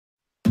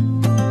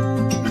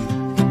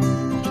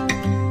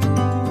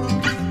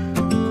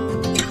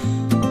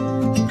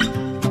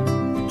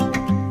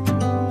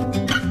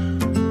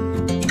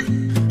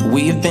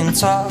been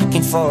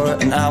talking for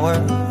an hour,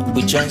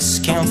 we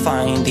just can't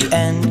find the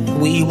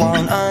end. We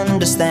won't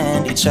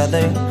understand each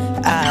other.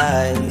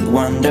 I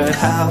wonder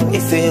how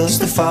it feels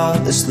to fall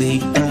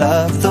asleep and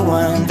love the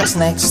one that's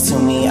next to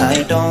me.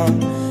 I don't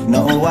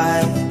know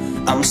why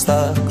I'm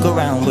stuck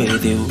around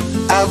with you.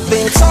 I've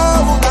been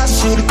told I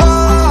should go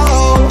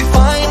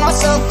find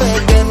myself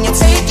again. You're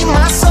taking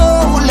my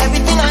soul,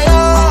 everything I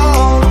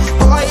own,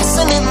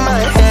 poison in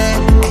my head.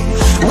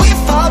 We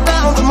fall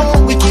down the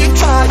more we keep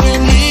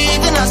trying,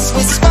 leaving us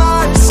with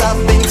scars.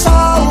 I've been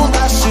told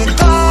I should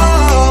go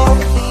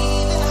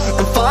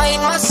and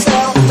find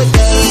myself again.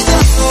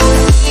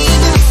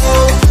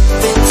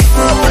 Been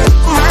told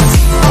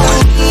myself,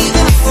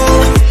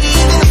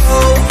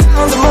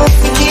 the more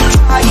we keep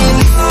trying.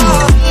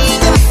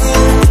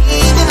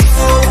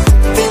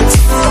 Been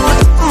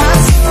told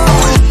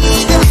myself,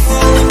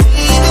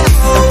 and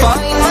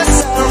find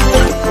myself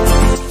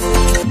again.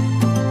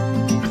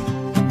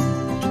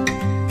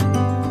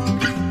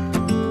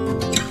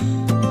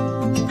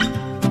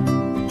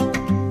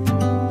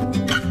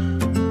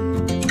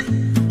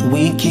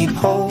 We keep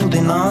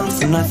holding on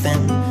for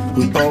nothing.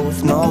 We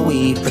both know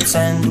we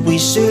pretend we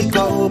should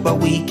go, but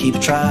we keep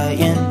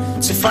trying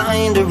to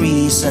find a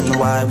reason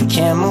why we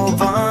can't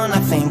move on. I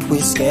think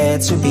we're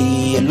scared to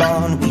be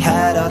alone. We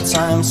had our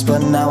times,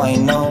 but now I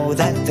know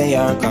that they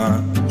are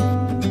gone.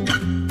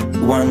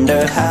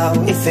 Wonder how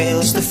it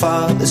feels to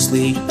fall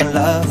asleep and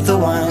love the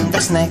one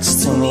that's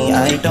next to me.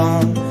 I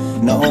don't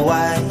know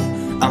why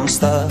I'm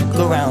stuck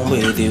around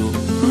with you.